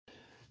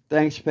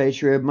Thanks,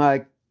 Patriot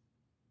Mike.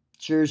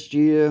 Cheers to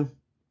you.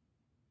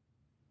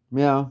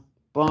 Yeah,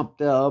 bump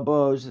the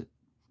elbows.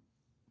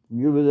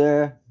 You were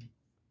there.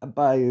 I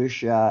buy you a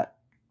shot.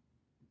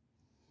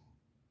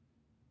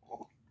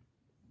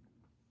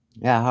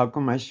 Yeah, how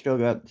come I still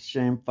got the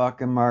same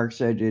fucking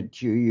marks I did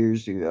 2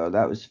 years ago?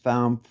 That was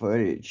found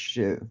footage,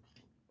 too.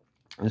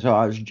 And so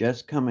I was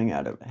just coming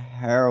out of a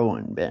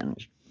heroin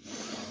binge.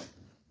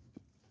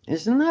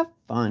 Isn't that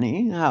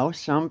funny how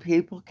some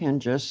people can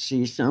just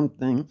see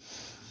something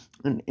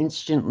and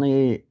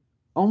instantly,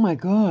 oh my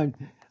God,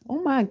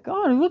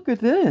 look at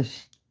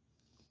this.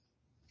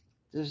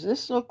 Does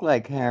this look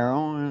like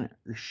heroin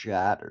or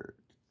shattered?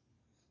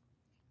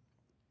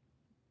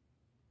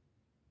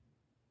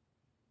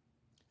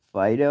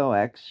 Phyto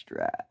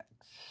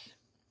extracts.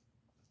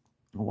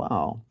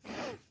 Wow.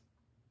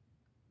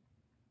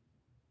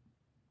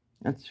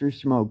 That's for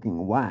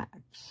smoking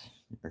wax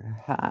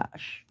or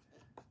hash.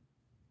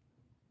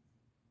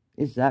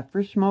 Is that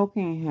for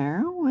smoking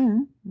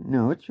heroin?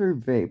 No, it's for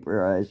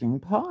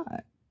vaporizing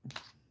pot.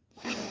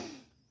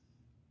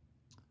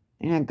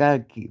 And I gotta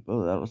keep a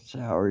little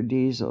sour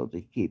diesel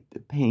to keep the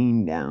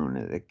pain down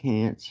of the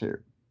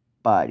cancer,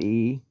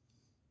 buddy.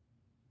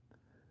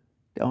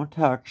 Don't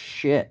talk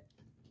shit.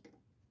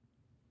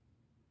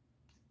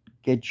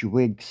 Get your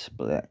wig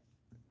split.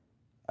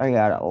 I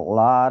got a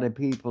lot of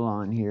people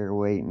on here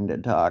waiting to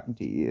talk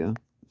to you.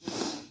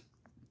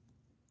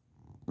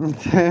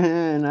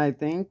 And I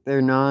think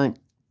they're not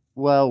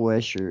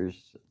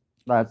well-wishers.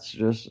 That's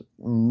just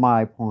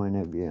my point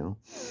of view.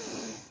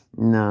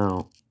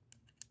 No.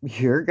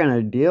 You're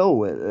gonna deal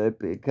with it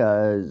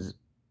because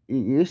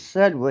you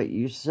said what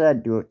you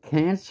said to a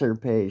cancer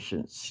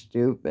patient,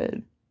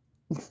 stupid.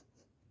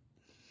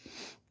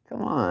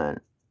 Come on.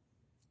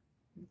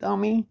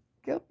 Dummy,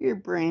 get your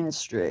brain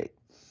straight.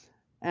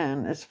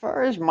 And as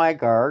far as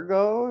Mike R.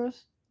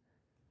 goes,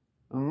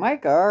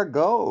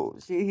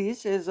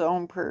 he's his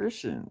own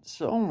person.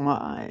 So am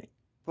I.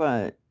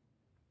 But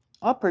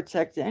I'll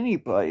protect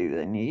anybody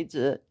that needs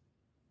it.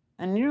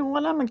 And you know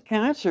what? I'm a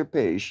cancer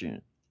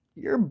patient.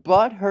 You're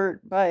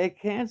butthurt by a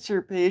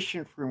cancer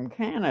patient from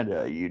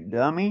Canada, you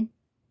dummy.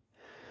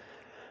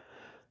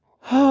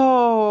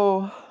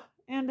 Oh,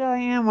 and I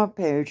am a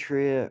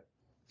patriot.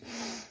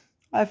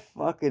 I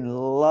fucking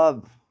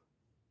love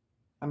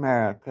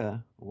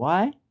America.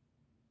 Why? A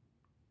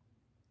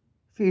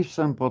few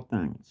simple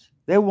things.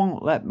 They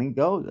won't let me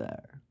go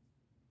there.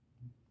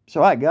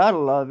 So I gotta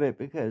love it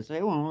because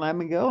they won't let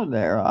me go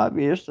there.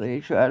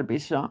 Obviously, try to be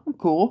something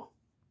cool.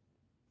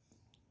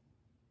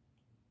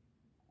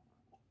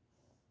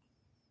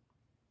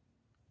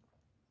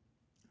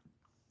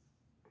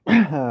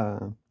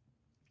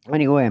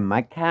 Anyway,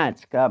 my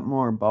cat's got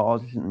more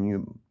balls than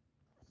you.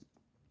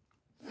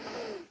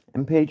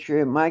 And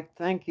Patriot Mike,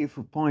 thank you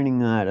for pointing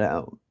that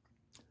out.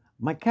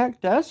 My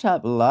cat does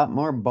have a lot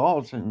more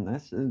balls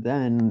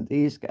than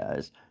these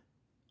guys.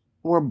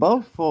 We're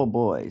both full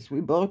boys.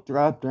 We both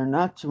dropped our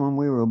nuts when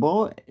we were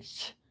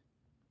boys.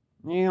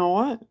 You know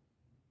what?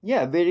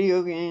 Yeah,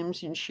 video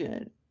games and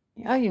shit.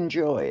 I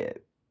enjoy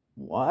it.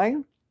 Why?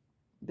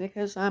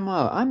 Because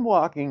I'm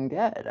Walking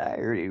Dead. I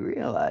already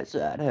realized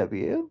that. Have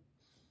you?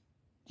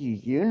 Do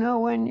you know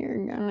when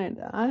you're gonna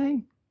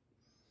die?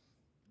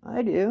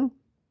 I do.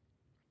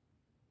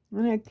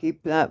 And I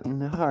keep that in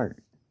the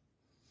heart.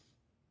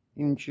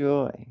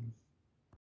 Enjoy.